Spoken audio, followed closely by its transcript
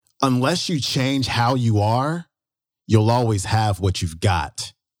unless you change how you are, you'll always have what you've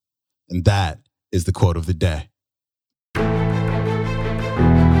got. And that is the quote of the day.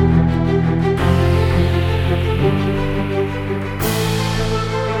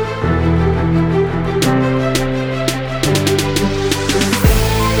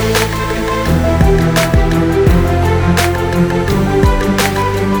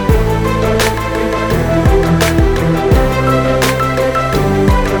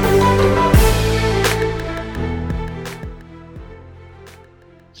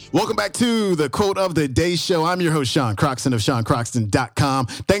 Welcome back to the Quote of the Day show. I'm your host, Sean Croxton of SeanCroxton.com.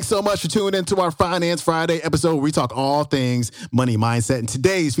 Thanks so much for tuning in to our Finance Friday episode where we talk all things money mindset. And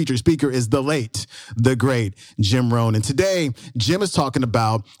today's featured speaker is the late, the great Jim Rohn. And today, Jim is talking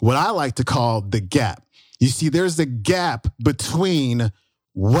about what I like to call the gap. You see, there's a gap between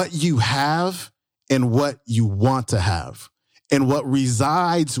what you have and what you want to have. And what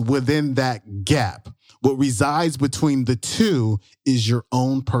resides within that gap, what resides between the two is your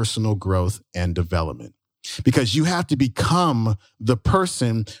own personal growth and development. Because you have to become the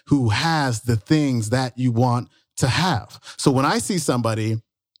person who has the things that you want to have. So when I see somebody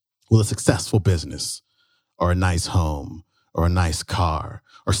with a successful business or a nice home or a nice car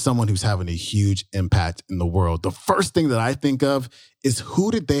or someone who's having a huge impact in the world, the first thing that I think of is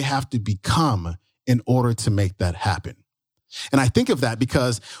who did they have to become in order to make that happen? And I think of that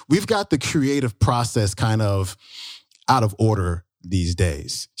because we've got the creative process kind of out of order these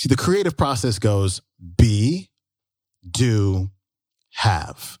days. See, the creative process goes be, do,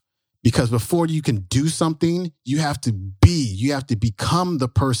 have. Because before you can do something, you have to become the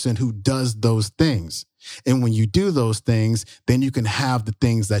person who does those things. And when you do those things, then you can have the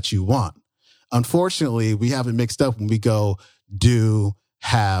things that you want. Unfortunately, we have it mixed up when we go do,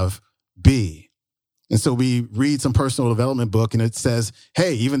 have, be. And so we read some personal development book and it says,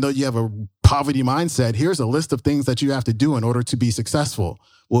 hey, even though you have a poverty mindset, here's a list of things that you have to do in order to be successful.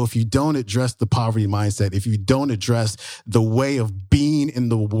 Well, if you don't address the poverty mindset, if you don't address the way of being in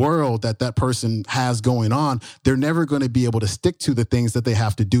the world that person has going on, they're never going to be able to stick to the things that they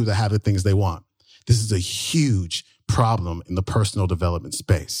have to do to have the things they want. This is a huge problem in the personal development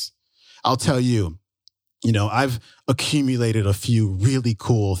space. I'll tell you, I've accumulated a few really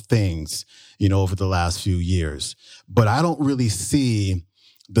cool things, over the last few years, but I don't really see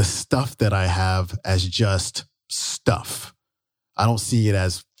the stuff that I have as just stuff. I don't see it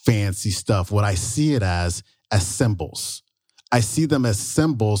as fancy stuff. What I see it as symbols. I see them as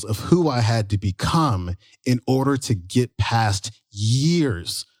symbols of who I had to become in order to get past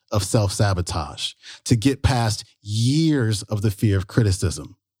years of self-sabotage, to get past years of the fear of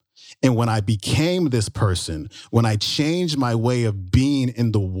criticism. And when I became this person, when I changed my way of being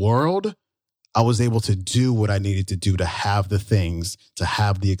in the world, I was able to do what I needed to do to have the things, to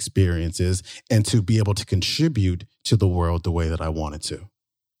have the experiences, and to be able to contribute to the world the way that I wanted to.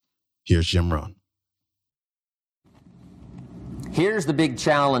 Here's Jim Rohn. Here's the big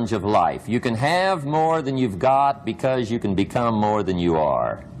challenge of life. You can have more than you've got because you can become more than you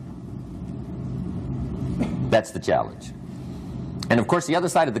are. That's the challenge. And of course, the other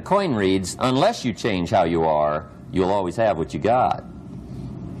side of the coin reads, unless you change how you are, you'll always have what you got.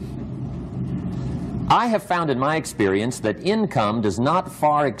 I have found in my experience that income does not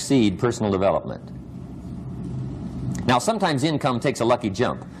far exceed personal development. Now, sometimes income takes a lucky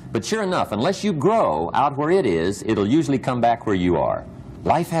jump, but sure enough, unless you grow out where it is, it'll usually come back where you are.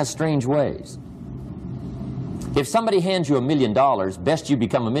 Life has strange ways. If somebody hands you $1 million, best you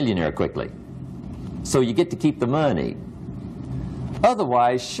become a millionaire quickly, so you get to keep the money.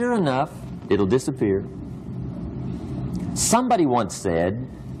 Otherwise, sure enough, it'll disappear. Somebody once said,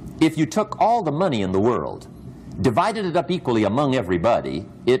 if you took all the money in the world, divided it up equally among everybody,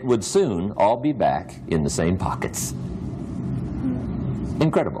 it would soon all be back in the same pockets.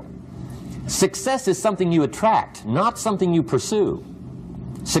 Incredible. Success is something you attract, not something you pursue.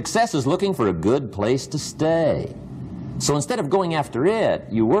 Success is looking for a good place to stay. So instead of going after it,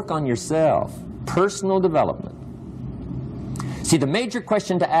 you work on yourself. Personal development. See, the major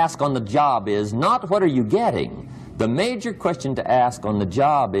question to ask on the job is not what are you getting? The major question to ask on the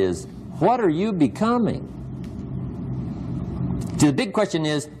job is what are you becoming? See, the big question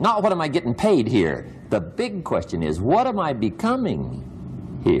is not what am I getting paid here? The big question is what am I becoming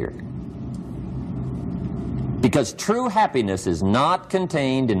here? Because true happiness is not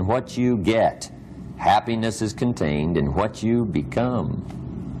contained in what you get. Happiness is contained in what you become.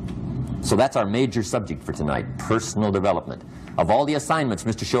 So that's our major subject for tonight, personal development. Of all the assignments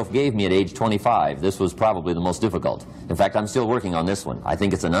Mr. Schoaf gave me at age 25, this was probably the most difficult. In fact, I'm still working on this one. I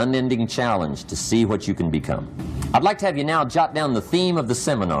think it's an unending challenge to see what you can become. I'd like to have you now jot down the theme of the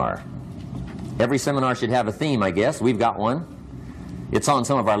seminar. Every seminar should have a theme, I guess. We've got one. It's on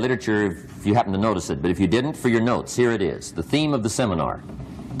some of our literature if you happen to notice it, but if you didn't, for your notes, here it is. The theme of the seminar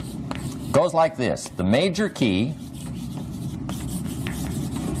goes like this: the major key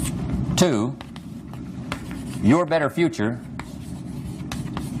to your better future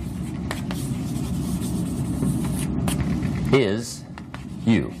is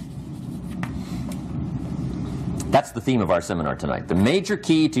you. That's the theme of our seminar tonight. The major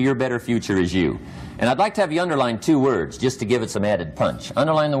key to your better future is you. And I'd like to have you underline two words just to give it some added punch.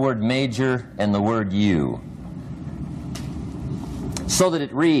 Underline the word major and the word you, so that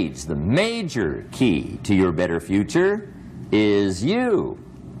it reads, the major key to your better future is you.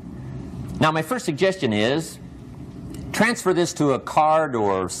 Now, my first suggestion is transfer this to a card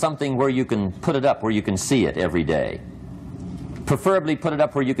or something where you can put it up, where you can see it every day. Preferably put it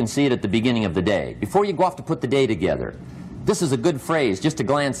up where you can see it at the beginning of the day, before you go off to put the day together. This is a good phrase just to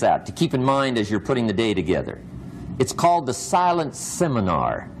glance at, to keep in mind as you're putting the day together. It's called the silent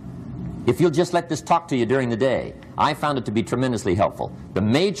seminar. If you'll just let this talk to you during the day, I found it to be tremendously helpful. The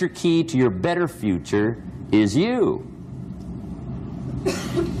major key to your better future is you.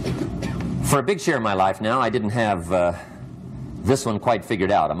 For a big share of my life now, I didn't have this one quite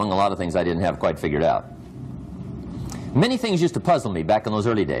figured out. Among a lot of things I didn't have quite figured out. Many things used to puzzle me back in those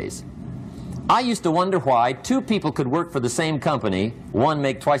early days. I used to wonder why two people could work for the same company, one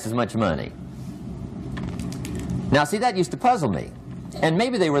make twice as much money. Now, see, that used to puzzle me. And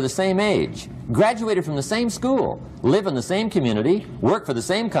maybe they were the same age, graduated from the same school, live in the same community, work for the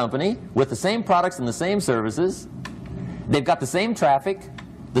same company, with the same products and the same services. They've got the same traffic,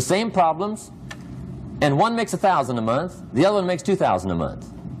 the same problems, and one makes $1,000 a month, the other one makes $2,000 a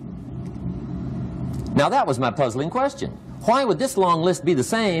month. Now that was my puzzling question. Why would this long list be the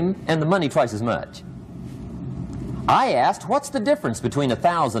same and the money twice as much? I asked, what's the difference between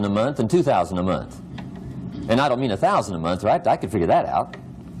 $1,000 a month and $2,000 a month? And I don't mean $1,000 a month, right? I could figure that out.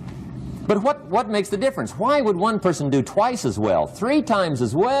 But what makes the difference? Why would one person do twice as well, 3 times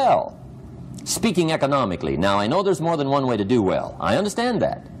as well? Speaking economically. Now, I know there's more than one way to do well. I understand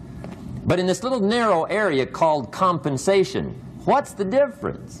that. But in this little narrow area called compensation, what's the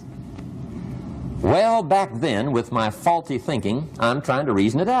difference? Well, back then, with my faulty thinking, I'm trying to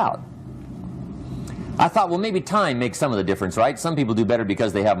reason it out. I thought, well, maybe time makes some of the difference, right? Some people do better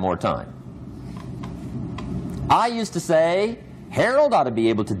because they have more time. I used to say, Harold ought to be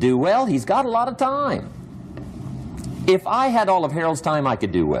able to do well. He's got a lot of time. If I had all of Harold's time, I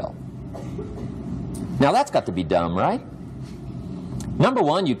could do well. Now, that's got to be dumb, right? Number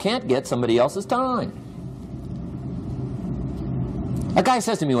one, you can't get somebody else's time. A guy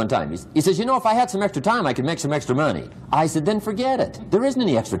says to me one time, he says, you know, if I had some extra time, I could make some extra money. I said, then forget it. There isn't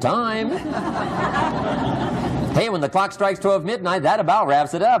any extra time. Hey, when the clock strikes 12 midnight, that about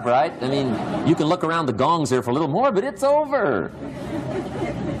wraps it up, right? I mean, you can look around the gongs there for a little more, but it's over.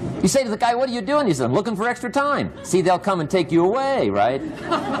 You say to the guy, what are you doing? He says, I'm looking for extra time. See, they'll come and take you away, right?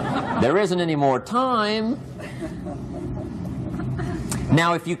 There isn't any more time.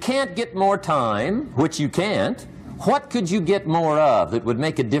 Now, if you can't get more time, which you can't, what could you get more of that would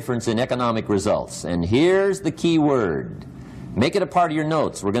make a difference in economic results? And here's the key word. Make it a part of your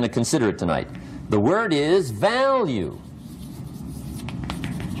notes. We're going to consider it tonight. The word is value.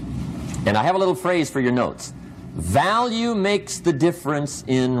 And I have a little phrase for your notes. Value makes the difference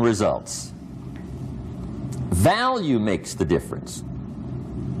in results. Value makes the difference.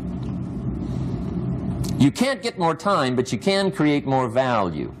 You can't get more time, but you can create more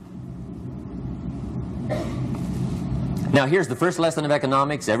value. Now, here's the first lesson of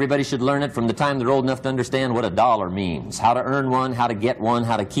economics. Everybody should learn it from the time they're old enough to understand what a dollar means, how to earn one, how to get one,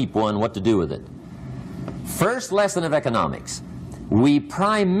 how to keep one, what to do with it. First lesson of economics. We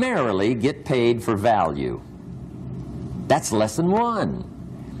primarily get paid for value. That's lesson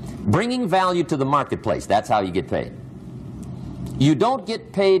 1. Bringing value to the marketplace, that's how you get paid. You don't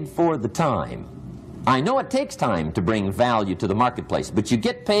get paid for the time. I know it takes time to bring value to the marketplace, but you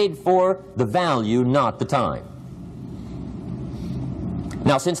get paid for the value, not the time.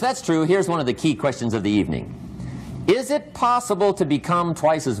 Now, since that's true, here's one of the key questions of the evening. Is it possible to become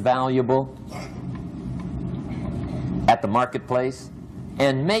twice as valuable at the marketplace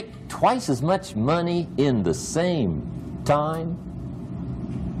and make twice as much money in the same time?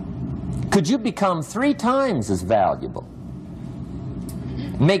 Could you become 3 times as valuable?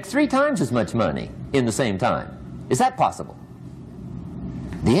 Make 3 times as much money in the same time? Is that possible?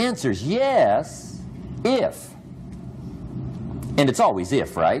 The answer is yes, if. And it's always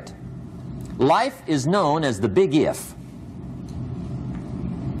if, right? Life is known as the big if.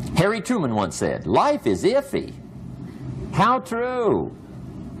 Harry Truman once said, life is iffy. How true.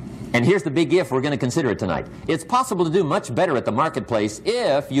 And here's the big if we're going to consider it tonight. It's possible to do much better at the marketplace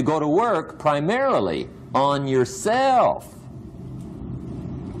if you go to work primarily on yourself.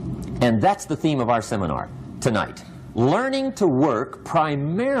 And that's the theme of our seminar tonight. Learning to work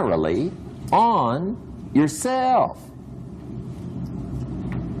primarily on yourself.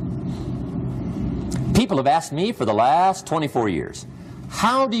 People have asked me for the last 24 years,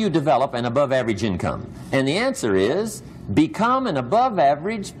 how do you develop an above average income? And the answer is, become an above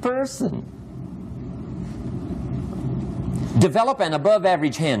average person. Develop an above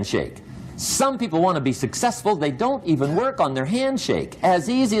average handshake. Some people want to be successful, they don't even work on their handshake. As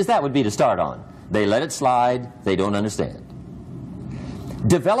easy as that would be to start on. They let it slide, they don't understand.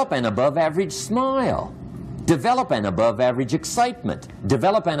 Develop an above average smile. Develop an above average excitement.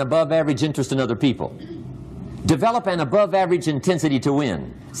 Develop an above average interest in other people. Develop an above average intensity to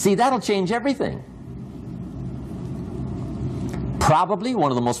win. See, that'll change everything. Probably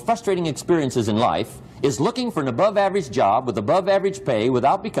one of the most frustrating experiences in life is looking for an above average job with above average pay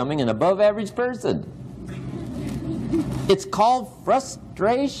without becoming an above average person. It's called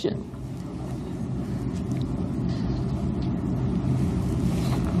frustration.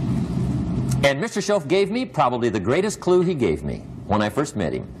 And Mr. Schoaf gave me probably the greatest clue he gave me when I first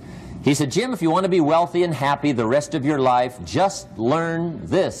met him. He said, Jim, if you want to be wealthy and happy the rest of your life, just learn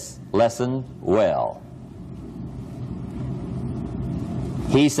this lesson well.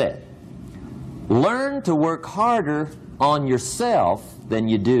 He said, learn to work harder on yourself than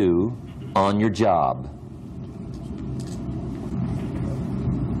you do on your job.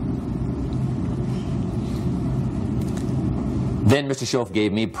 Then Mr. Schoaf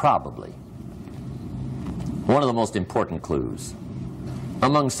gave me probably one of the most important clues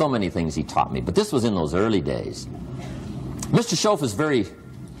among so many things he taught me, but this was in those early days. Mr. Schoaf was very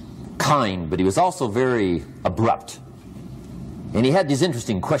kind, but he was also very abrupt. And he had these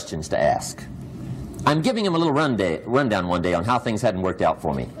interesting questions to ask. I'm giving him a little rundown one day on how things hadn't worked out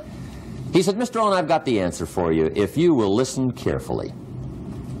for me. He said, Mr. Rohn, I've got the answer for you if you will listen carefully.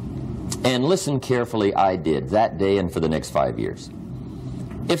 And listen carefully I did that day and for the next 5 years.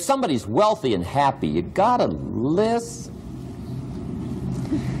 If somebody's wealthy and happy, you gotta listen.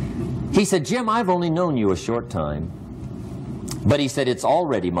 He said, Jim, I've only known you a short time. But he said, it's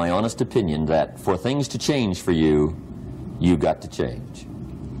already my honest opinion that for things to change for you, you got to change.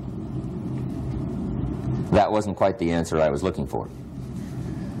 That wasn't quite the answer I was looking for.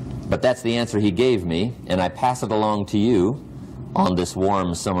 But that's the answer he gave me, and I pass it along to you on this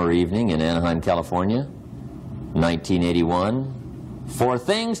warm summer evening in Anaheim, California, 1981. For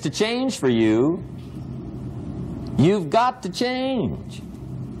things to change for you, you've got to change.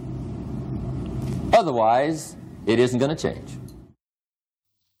 Otherwise, it isn't going to change.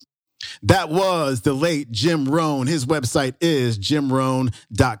 That was the late Jim Rohn. His website is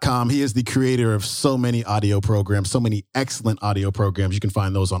jimrohn.com. He is the creator of so many audio programs, so many excellent audio programs. You can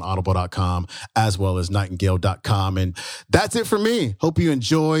find those on audible.com as well as nightingale.com. And that's it for me. Hope you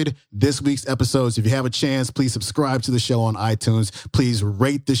enjoyed this week's episodes. If you have a chance, please subscribe to the show on iTunes. Please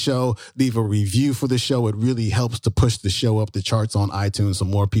rate the show, leave a review for the show. It really helps to push the show up the charts on iTunes so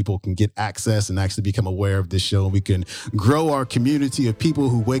more people can get access and actually become aware of this show. We can grow our community of people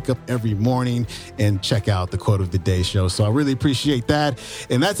who wake up every morning and check out the Quote of the Day show. So I really appreciate that.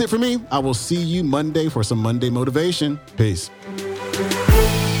 And that's it for me. I will see you Monday for some Monday motivation. Peace.